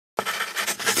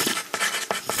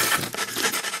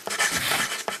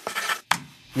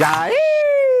Yay!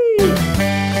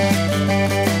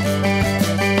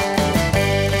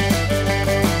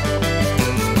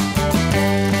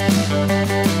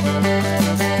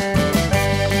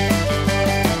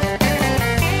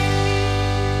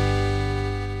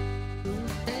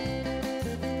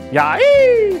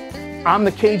 Yay! I'm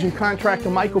the Cajun contractor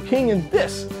Michael King, and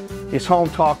this is Home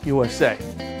Talk USA.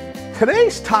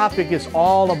 Today's topic is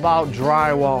all about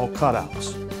drywall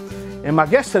cutouts. And my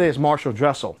guest today is Marshall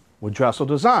Dressel with Dressel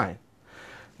Design.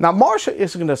 Now, Marshall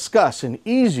is going to discuss an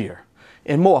easier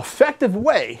and more effective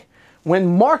way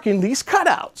when marking these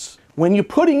cutouts when you're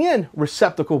putting in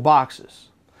receptacle boxes.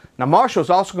 Now, Marshall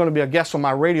is also going to be a guest on my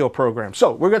radio program.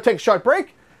 So we're going to take a short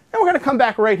break, and we're going to come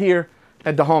back right here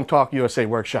at the Home Talk USA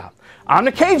workshop. I'm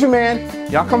the Cajun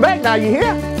man. Y'all come back now, you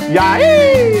hear?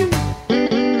 Yay!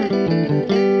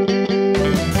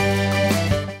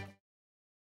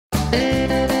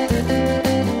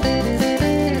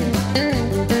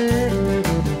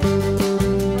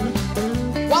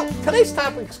 Today's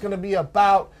topic is going to be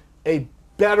about a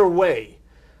better way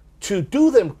to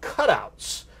do them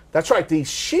cutouts. That's right, these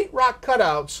sheetrock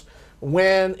cutouts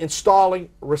when installing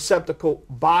receptacle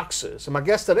boxes. And my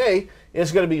guest today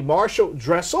is going to be Marshall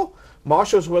Dressel.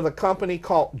 Marshall's with a company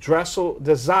called Dressel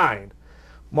Design.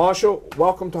 Marshall,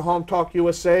 welcome to Home Talk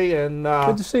USA. And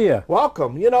good to see you.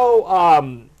 Welcome. You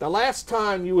know, the last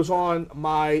time you was on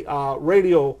my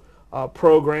radio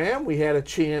program, we had a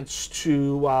chance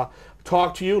to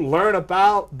talk to you, learn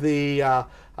about the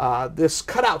this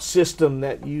cutout system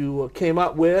that you came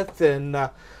up with, and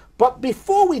but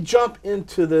before we jump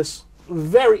into this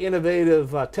very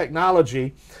innovative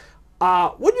technology,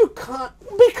 would you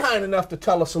be kind enough to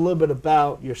tell us a little bit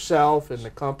about yourself and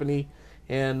the company,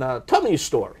 and tell me your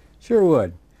story? Sure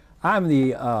would. I'm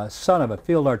the son of a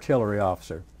field artillery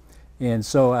officer, and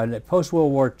so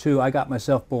post-World War II, I got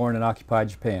myself born in occupied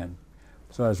Japan.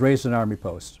 So I was raised in an Army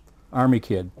post, Army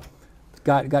kid.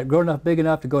 Got grown up big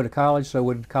enough to go to college, so I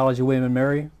went to College of William and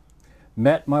Mary.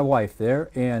 Met my wife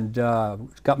there, and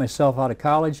got myself out of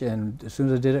college, and as soon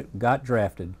as I did it, got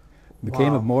drafted.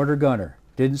 Became a mortar gunner.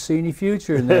 Didn't see any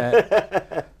future in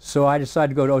that. So I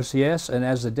decided to go to OCS, and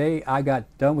as the day I got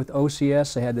done with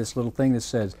OCS, they had this little thing that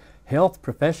says, Health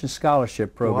Profession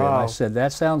Scholarship Program. Wow. I said,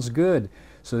 that sounds good.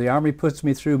 So the Army puts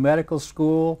me through medical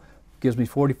school, gives me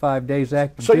 45 days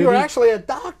active duty. So you're actually a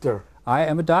doctor? I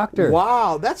am a doctor.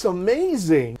 Wow, that's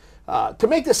amazing. To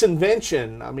make this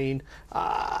invention, I mean,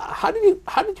 how did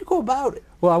you go about it?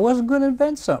 Well, I wasn't going to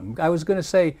invent something. I was going to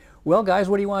say, well, guys,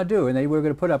 what do you want to do? And they were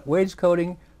going to put up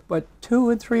wainscoting, but 2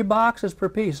 and 3 boxes per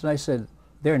piece. And I said,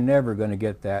 they're never going to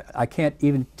get that. I can't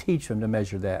even teach them to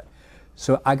measure that.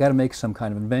 So I got to make some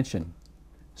kind of invention.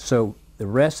 So the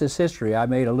rest is history. I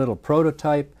made a little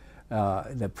prototype.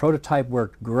 The prototype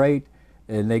worked great.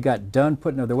 And they got done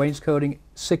putting the wainscoting,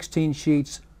 16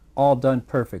 sheets, all done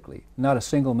perfectly. Not a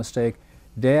single mistake.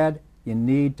 Dad, you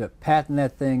need to patent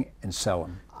that thing and sell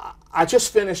them. I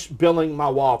just finished building my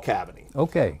wall cavity.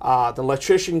 Okay. The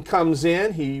electrician comes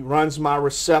in, he runs my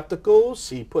receptacles,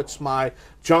 he puts my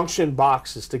junction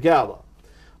boxes together.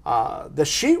 The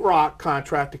sheetrock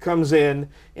contractor comes in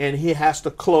and he has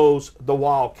to close the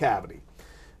wall cavity.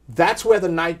 That's where the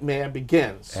nightmare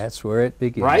begins. That's where it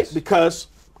begins. Right? Because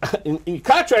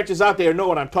contractors out there know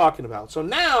what I'm talking about. So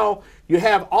now you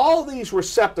have all these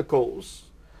receptacles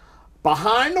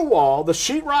behind the wall, the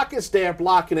sheetrock is there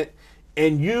blocking it,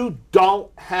 and you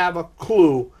don't have a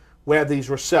clue where these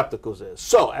receptacles is.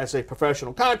 So as a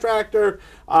professional contractor,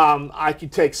 I can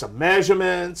take some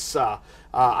measurements,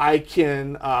 I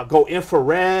can go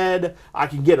infrared, I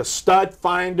can get a stud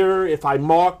finder if I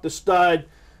mark the stud.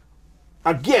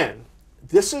 Again,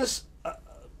 this is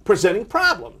presenting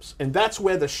problems, and that's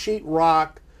where the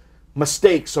sheetrock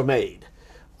mistakes are made.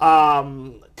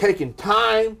 Taking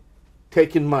time,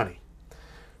 taking money.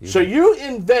 So you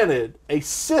invented a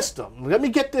system, let me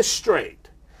get this straight,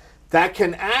 that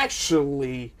can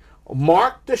actually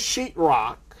mark the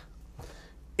sheetrock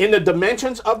in the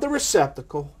dimensions of the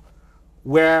receptacle,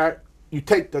 where you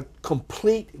take the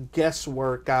complete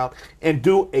guesswork out and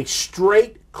do a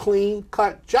straight, clean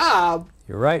cut job.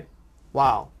 You're right.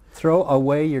 Wow. Throw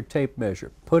away your tape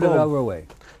measure. Put it away.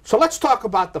 So let's talk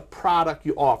about the product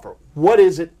you offer. What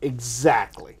is it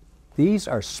exactly? These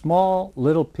are small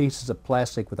little pieces of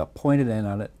plastic with a pointed end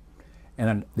on it,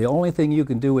 and the only thing you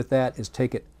can do with that is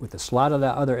take it with the slot of the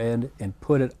other end and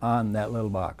put it on that little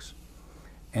box.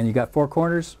 And you got 4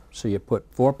 corners, so you put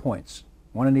 4 points,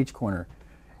 1 in each corner.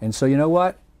 And so you know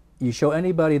what? You show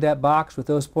anybody that box with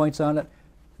those points on it,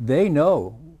 they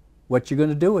know what you're going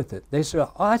to do with it. They say,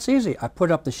 oh, that's easy. I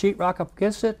put up the sheetrock up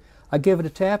against it, I give it a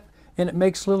tap, and it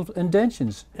makes little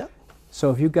indentions. Yep. So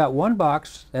if you've got one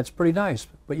box, that's pretty nice.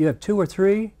 But you have 2 or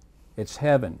 3, it's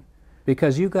heaven.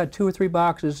 Because you've got 2 or 3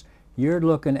 boxes, you're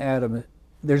looking at them.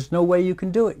 There's no way you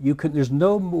can do it. There's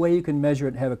no way you can measure it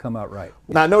and have it come out right.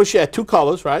 Now I noticed you had 2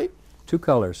 colors, right? 2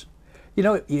 colors. You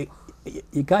know,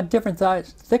 you got different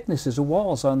thicknesses of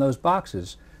walls on those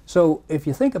boxes. So if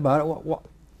you think about it,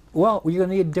 well, you're going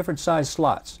to need different size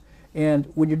slots.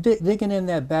 And when you're digging in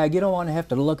that bag, you don't want to have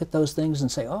to look at those things and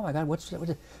say, oh my God, what's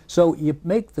that? So you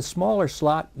make the smaller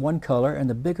slot one color and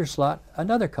the bigger slot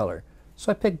another color.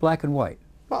 So I picked black and white.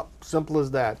 Well, simple as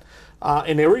that.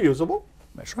 And they're reusable.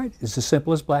 That's right. It's as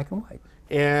simple as black and white.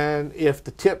 And if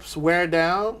the tips wear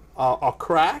down or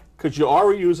crack, because you are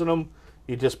reusing them,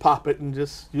 you just pop it and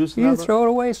just use another. You throw it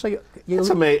away, so you That's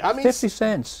amazing. I mean, 50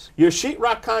 cents. Your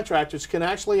sheetrock contractors can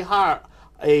actually hire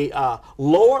a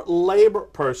lower labor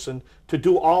person to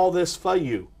do all this for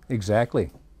you. Exactly.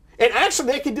 And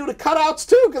actually, they can do the cutouts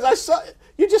too, because I saw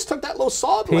you just took that little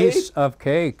saw blade. Piece of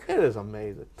cake. It is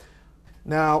amazing.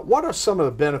 Now, what are some of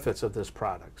the benefits of this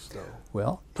product, though?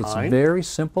 Well, it's very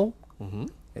simple.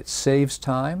 It saves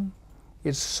time.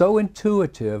 It's so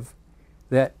intuitive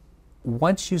that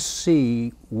once you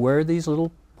see where these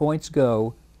little points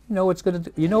go, you know what you're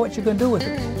going to do with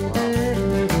it.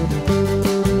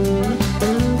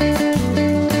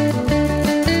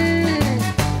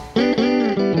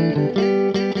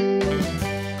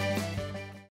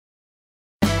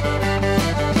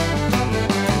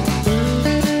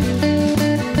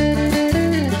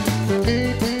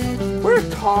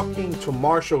 Talking to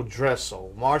Marshall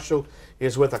Dressel. Marshall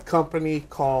is with a company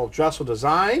called Dressel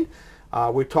Design.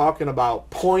 We're talking about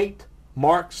point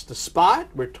marks the spot.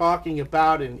 We're talking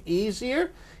about an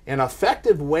easier and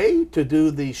effective way to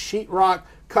do the sheetrock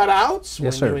cutouts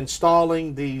when you're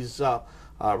installing these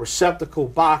receptacle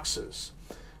boxes.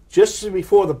 Just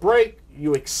before the break,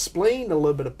 you explained a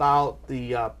little bit about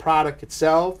the product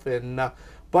itself, and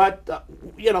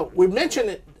you know, we mentioned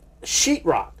it,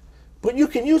 sheetrock. But you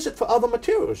can use it for other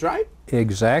materials, right?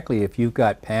 Exactly. If you've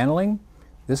got paneling,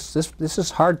 this is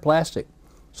hard plastic.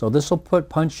 So this will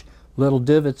punch little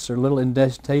divots or little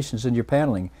indentations in your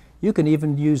paneling. You can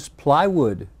even use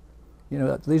plywood. You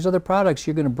know, these other products,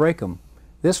 you're going to break them.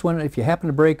 This one, if you happen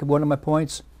to break one of my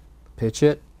points, pitch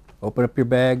it, open up your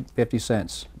bag, 50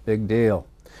 cents. Big deal.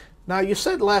 Now, you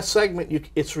said last segment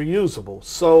it's reusable.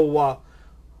 So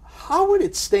how would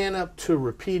it stand up to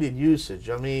repeated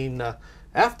usage? I mean,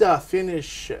 after I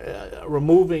finish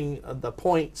removing the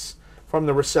points from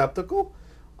the receptacle,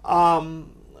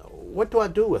 what do I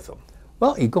do with them?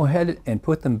 Well, you go ahead and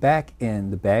put them back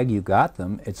in the bag you got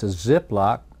them. It's a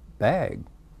Ziploc bag.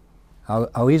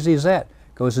 How easy is that?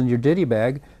 Goes in your ditty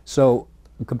bag. So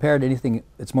compared to anything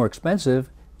that's more expensive,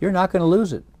 you're not going to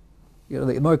lose it. You know,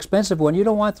 the more expensive one, you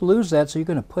don't want to lose that, so you're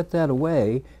going to put that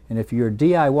away. And if you're a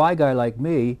DIY guy like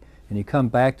me, and you come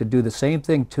back to do the same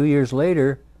thing 2 years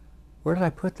later, where did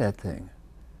I put that thing?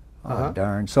 Oh,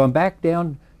 darn. So I'm back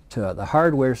down to the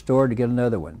hardware store to get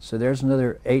another one. So there's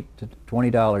another $8 to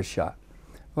 $20 shot.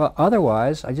 Well,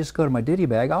 otherwise, I just go to my ditty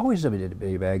bag. I always have a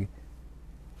ditty bag.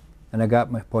 And I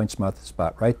got my point smooth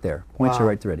spot right there. Points are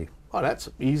right ready. Well, that's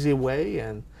an easy way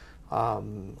and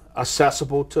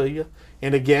accessible to you.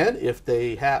 And again, if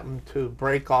they happen to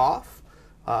break off,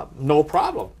 no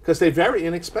problem, because they're very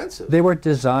inexpensive. They were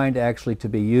designed actually to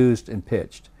be used and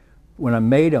pitched. When I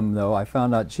made them, though, I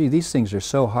found out, gee, these things are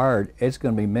so hard, it's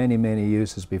going to be many, many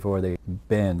uses before they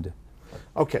bend.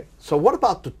 Okay, so what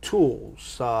about the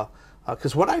tools?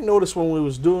 Because what I noticed when we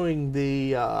was doing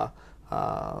the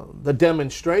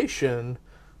demonstration,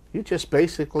 you just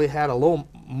basically had a little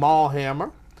maul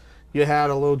hammer, you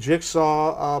had a little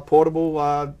jigsaw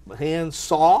portable hand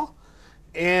saw,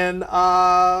 and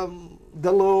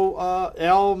the little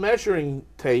L measuring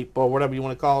tape or whatever you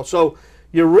want to call it. So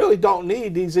you really don't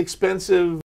need these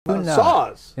expensive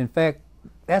saws. In fact,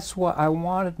 that's what I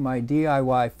wanted my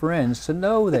DIY friends to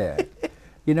know that.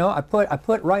 You know, I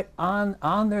put right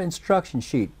on their instruction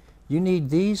sheet, you need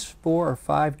these 4 or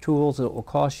 5 tools that will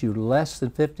cost you less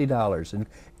than $50,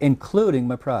 including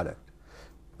my product.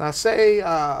 Now say,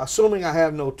 assuming I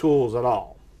have no tools at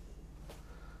all,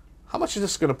 how much is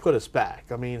this going to put us back?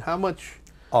 I mean, how much?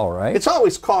 All right. It's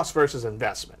always cost versus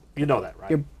investment. You know that,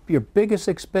 right? Your biggest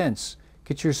expense,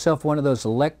 get yourself one of those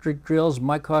electric drills,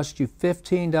 might cost you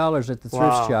 $15 at the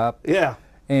thrift shop. Yeah.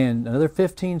 And another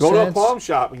 15 cents. Go to a pawn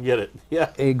shop and get it.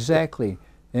 Yeah. Exactly.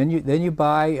 Then you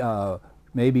buy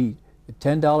maybe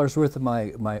 $10 worth of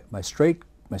my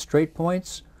straight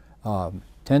points, $10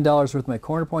 worth of my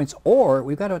corner points, or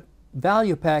we've got a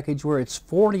value package where it's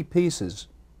 40 pieces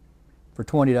for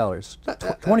 $20,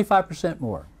 25%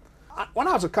 more. When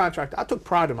I was a contractor, I took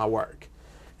pride in my work,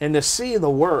 and to see the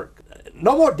work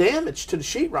no more damage to the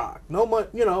sheetrock. No more,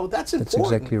 you know, that's important.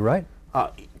 That's exactly right.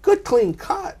 Good clean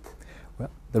cut. Well,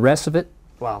 the rest of it,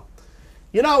 Wow.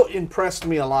 You know, it impressed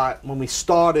me a lot when we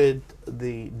started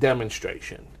the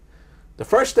demonstration. The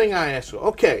first thing I asked,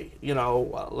 okay, you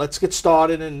know, let's get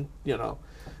started, and you know,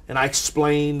 and I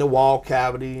explained the wall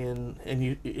cavity, and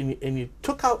you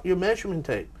took out your measurement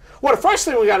tape. Well, the first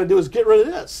thing we got to do is get rid of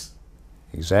this.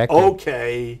 exactly.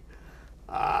 Okay,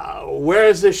 where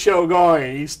is this show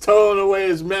going? He's throwing away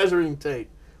his measuring tape.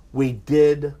 We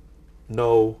did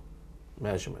no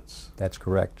measurements, That's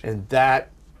correct. and that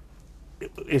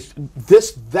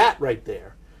right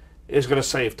there is going to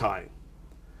save time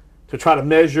to try to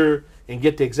measure and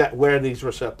get the exact where these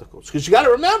receptacles. Because you got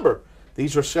to remember,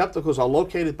 these receptacles are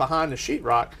located behind the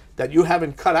sheetrock that you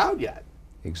haven't cut out yet.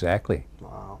 Exactly.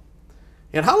 Wow.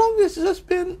 And how long has this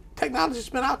been, technology's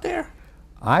been out there?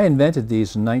 I invented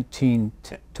these in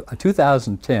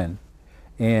 2010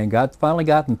 and finally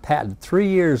got them patented 3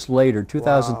 years later,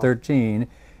 2013. Wow.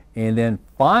 And then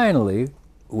finally,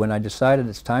 when I decided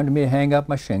it's time to me to hang up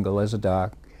my shingle as a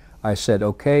doc, I said,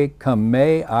 okay, come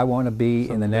May, I want to be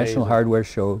in the National Hardware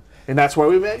Show. And that's where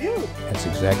we met you. That's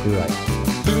exactly right.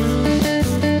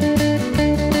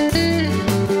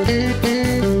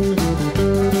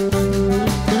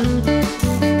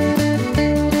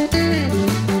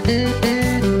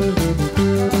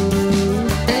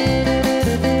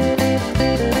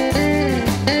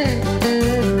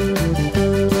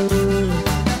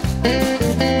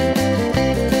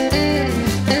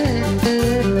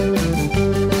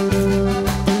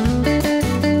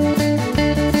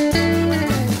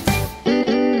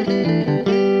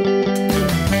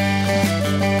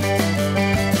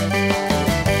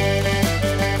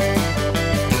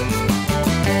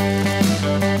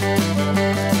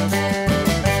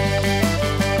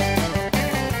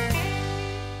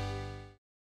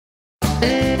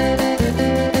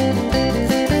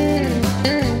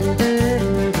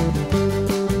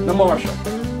 Marshall,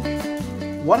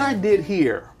 what I did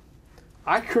here,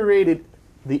 I created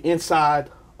the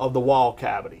inside of the wall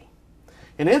cavity.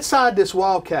 And inside this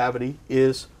wall cavity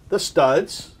is the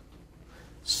studs,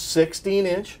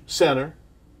 16-inch center.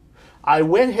 I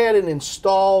went ahead and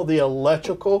installed the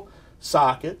electrical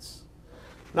sockets.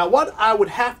 Now what I would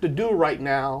have to do right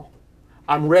now,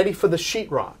 I'm ready for the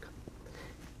sheetrock.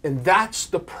 And that's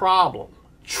the problem.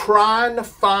 Trying to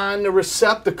find the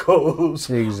receptacles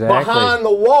behind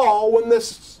the wall when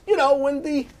this, you know, when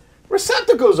the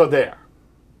receptacles are there.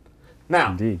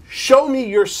 Now, show me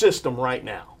your system right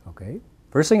now. Okay.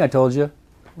 First thing I told you,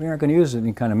 we aren't going to use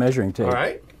any kind of measuring tape. All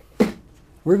right.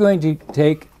 We're going to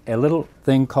take a little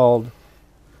thing called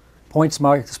points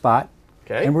mark the spot,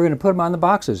 and we're going to put them on the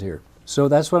boxes here. So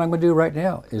that's what I'm going to do right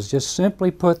now, is just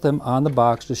simply put them on the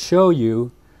box to show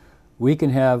you we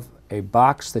can have a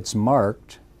box that's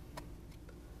marked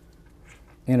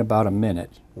in about a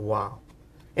minute. Wow.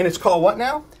 And it's called what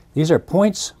now? These are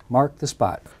points mark the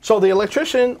spot. So the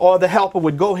electrician or the helper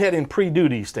would go ahead and pre-do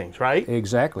these things, right?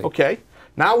 Exactly. Okay.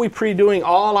 Now we're pre-doing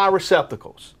all our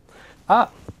receptacles.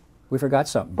 Ah, we forgot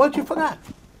something. What you forgot?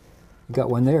 You got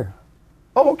one there.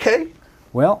 Oh, okay.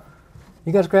 Well,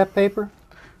 you got scrap paper?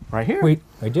 Right here.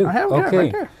 I do. I have it okay.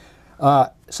 right there.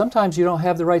 Sometimes you don't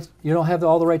have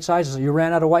all the right sizes. You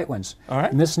ran out of white ones. All right.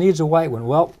 And this needs a white one.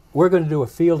 Well, we're going to do a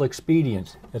field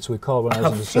expedient. That's what we call it when I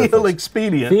was in the surface. Field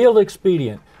expedient. Field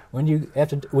expedient. When you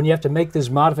have to make these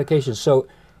modifications. So,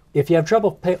 if you have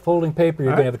trouble folding paper,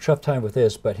 you're going to have a tough time with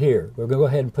this. But here, we're going to go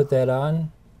ahead and put that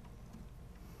on,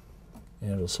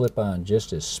 and it'll slip on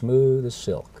just as smooth as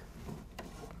silk.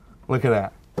 Look at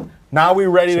that. Now we're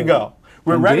ready to go.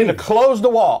 We're ready to close the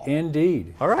wall.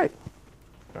 Indeed. All right.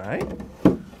 All right.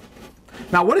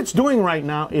 Now what it's doing right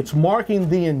now, it's marking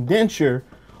the indenture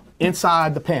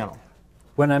inside the panel.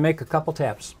 When I make a couple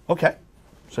taps. Okay.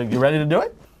 So you ready to do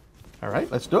it? All right,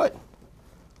 let's do it.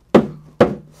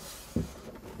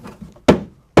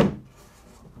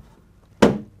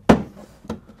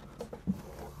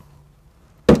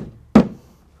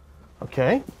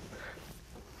 Okay.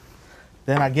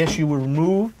 Then I guess you will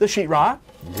remove the sheetrock.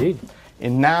 Indeed.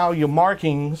 And now your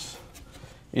markings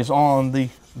is on the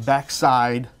back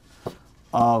side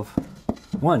of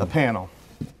the panel.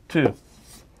 2.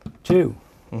 2.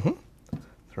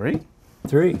 3.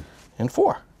 3. And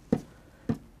 4.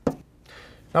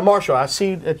 Now, Marshall, I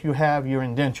see that you have your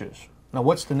indentures. Now,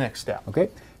 what's the next step? Okay.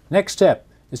 Next step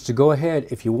is to go ahead,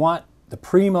 if you want the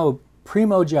primo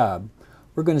job,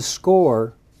 we're going to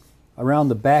score around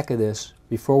the back of this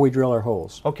before we drill our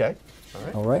holes. Okay. All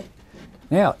right. All right.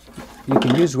 Now, you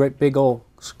can use a great big old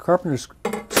carpenter's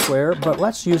square, but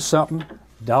let's use something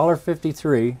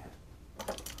 $1.53.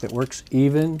 that works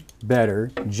even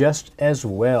better, just as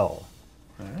well.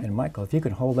 Right. And Michael, if you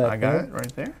can hold that I got it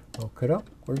right there. Hook it up.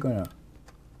 We're going to...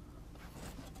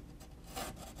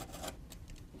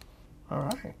 All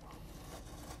right.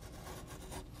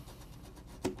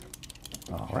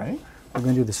 All right. We're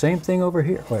going to do the same thing over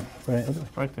here. Wait,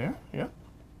 right there, yeah.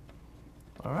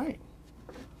 All right.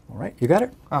 All right, you got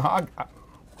it? I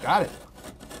got it.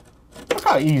 Look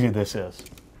how easy this is.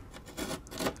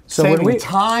 So saving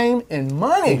time and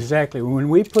money. Exactly. When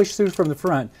we push through from the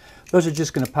front, those are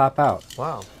just going to pop out.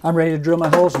 Wow. I'm ready to drill my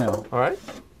holes now. All right.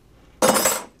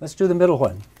 Let's do the middle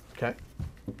one. Okay.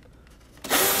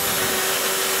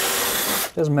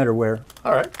 Doesn't matter where.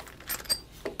 All right.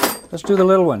 Let's do the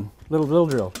little one, little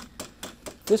drill.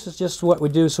 This is just what we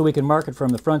do so we can mark it from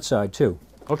the front side too.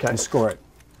 Okay. And score it.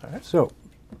 All right. So,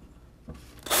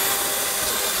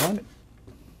 1,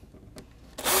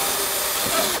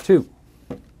 2.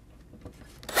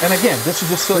 And again, this is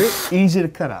just so easy to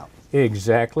cut out.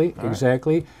 Exactly,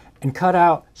 exactly. And cut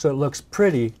out so it looks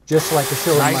pretty, just like I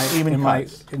showed in my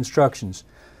instructions.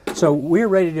 So we're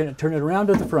ready to turn it around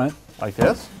to the front. Like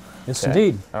this? Yes,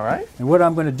 indeed. All right. And what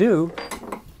I'm going to do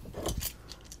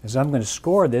is I'm going to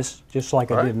score this just like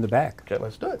I did in the back. Okay,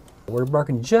 let's do it. We're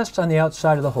marking just on the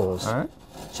outside of the holes. All right.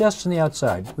 Just on the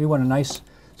outside. We want a nice,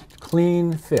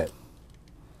 clean fit.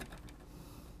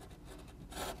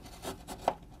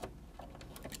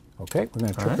 Okay, we're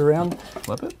going to trip it around.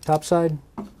 Flip it. Top side.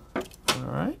 All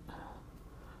right.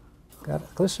 Got it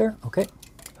close there? Okay.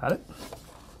 Got it.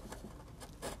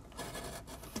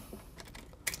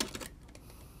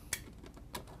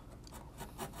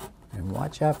 And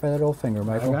watch out for that old finger,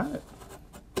 Michael. I got it.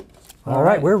 All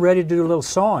right, we're ready to do a little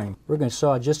sawing. We're going to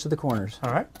saw just to the corners.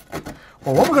 All right.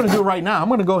 Well, what we're going to do right now, I'm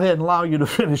going to go ahead and allow you to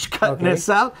finish cutting this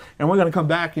out, and we're going to come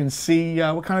back and see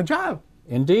what kind of job.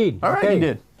 Indeed. All right, you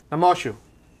did. Now, Marshall,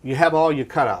 you have all your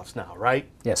cutouts now, right?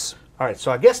 Yes. All right,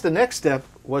 so I guess the next step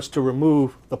was to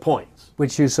remove the points.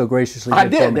 Which you so graciously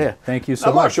did for me. Yeah. Thank you so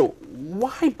now, much. Marshall,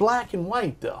 why black and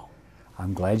white, though?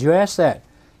 I'm glad you asked that.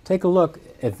 Take a look.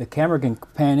 If the camera can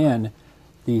pan in,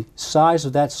 the size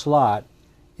of that slot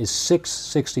is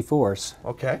 6/64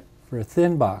 Okay. for a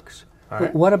thin box. All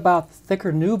right. What about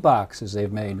thicker new boxes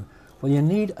they've made? Well, you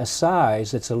need a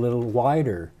size that's a little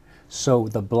wider. So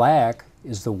the black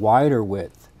is the wider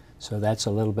width. So that's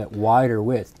a little bit wider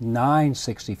width,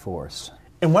 9/64.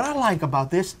 And what I like about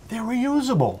this, they're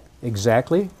reusable.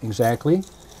 Exactly, exactly.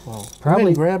 Well,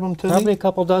 Probably grab them probably a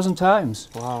couple dozen times.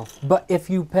 Wow. But if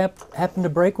you happen to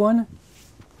break one,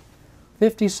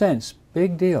 50 cents,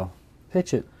 big deal.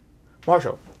 Pitch it.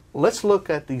 Marshall, let's look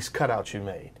at these cutouts you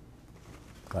made.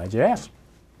 Glad you asked.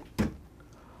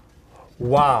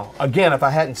 Wow. Again, if I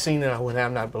hadn't seen it, I would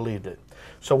have not believed it.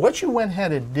 So what you went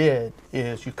ahead and did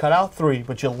is you cut out 3,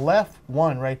 but you left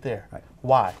 1 right there. Right.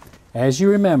 Why? As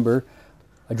you remember,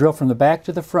 I drill from the back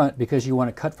to the front because you want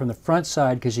to cut from the front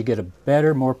side because you get a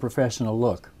better, more professional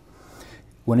look.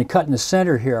 When you cut in the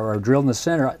center here, or drill in the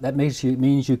center, that means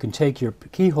you can take your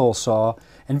keyhole saw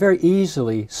and very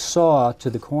easily saw to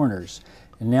the corners.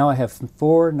 And now I have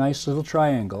 4 nice little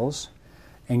triangles.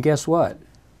 And guess what?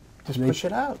 Just push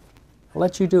it out. I'll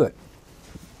let you do it.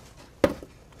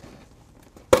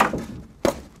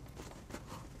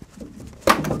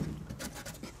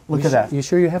 Look at that. You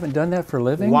sure you haven't done that for a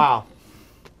living? Wow.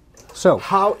 So,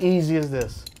 How easy is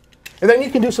this? And then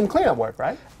you can do some cleanup work,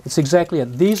 right? it's exactly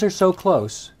it. These are so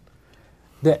close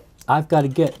that I've got to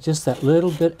get just that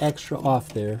little bit extra off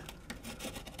there.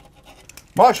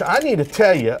 Marshall, I need to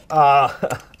tell you,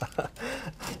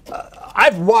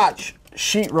 I've watched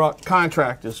sheetrock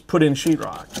contractors put in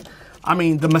sheetrock. I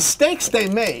mean, the mistakes they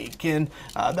make and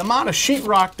the amount of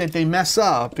sheetrock that they mess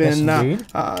up and,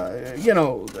 you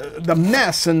know, the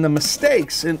mess and the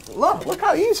mistakes. And look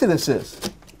how easy this is.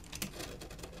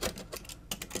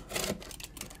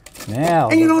 Now,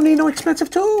 And you don't need no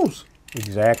expensive tools.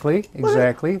 exactly.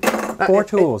 4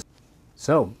 tools.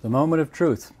 So, the moment of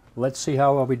truth. Let's see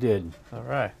how well we did. All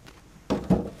right.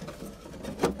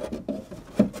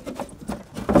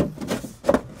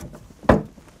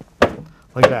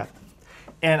 Like that.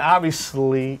 And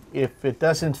obviously, if it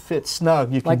doesn't fit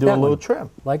snug, you can Like do a that little one. trim.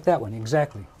 Like that one,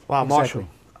 exactly. Wow, Exactly. Marshall.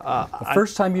 The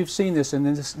first time you've seen this in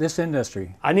this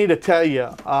industry. I need to tell you,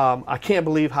 I can't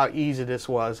believe how easy this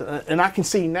was. And I can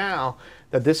see now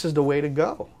that this is the way to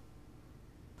go.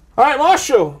 All right,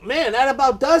 Marshall, man, that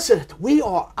about does it. We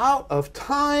are out of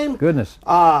time. Goodness.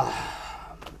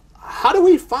 How do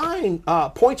we find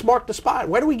Points Mark the Spot?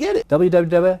 Where do we get it?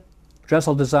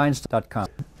 www.dresseldesigns.com.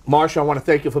 Marshall, I want to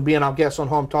thank you for being our guest on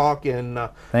Home Talk. And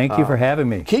Thank you for having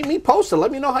me. keep me posted.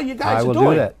 Let me know how you guys I are will doing.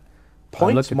 do that.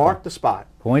 Points Mark the Spot.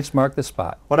 Points mark the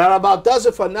spot. Well, that about does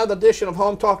it for another edition of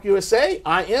Home Talk USA.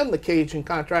 I am the Cajun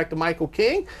contractor, Michael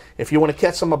King. If you want to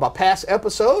catch some of our past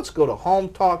episodes, go to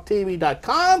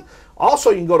HomeTalkTV.com. Also,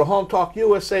 you can go to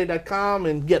HomeTalkUSA.com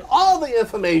and get all the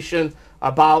information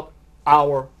about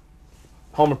our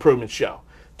home improvement show.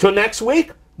 Till next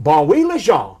week, bon oui les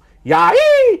gens. Yai!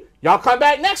 Y'all come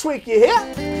back next week, you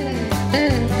hear?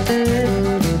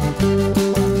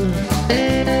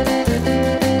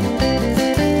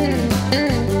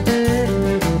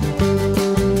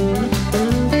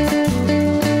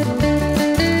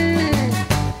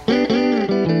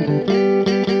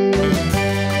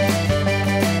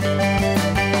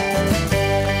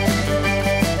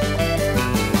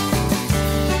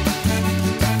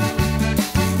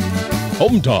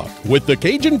 Home Talk with the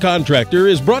Cajun Contractor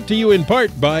is brought to you in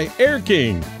part by Air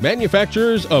King,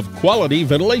 manufacturers of quality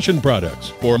ventilation products.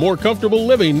 For more comfortable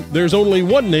living, there's only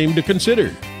one name to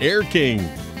consider: Air King.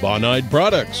 Bonide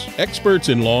Products, experts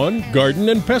in lawn, garden,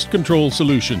 and pest control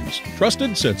solutions,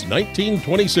 trusted since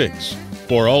 1926.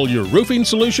 For all your roofing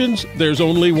solutions, there's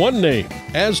only one name: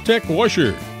 Aztec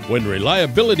Washer, when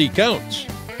reliability counts.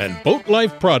 And Boat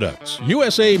Life Products,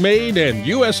 USA made and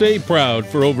USA proud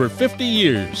for over 50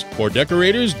 years. For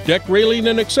decorators, deck railing,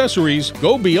 and accessories,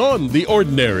 go beyond the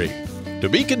ordinary. To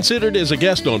be considered as a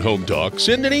guest on Home Talk,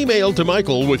 send an email to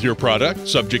Michael with your product,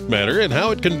 subject matter, and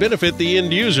how it can benefit the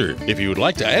end user. If you would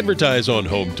like to advertise on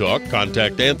Home Talk,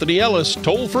 contact Anthony Ellis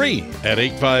toll-free at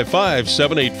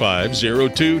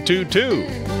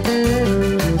 855-785-0222.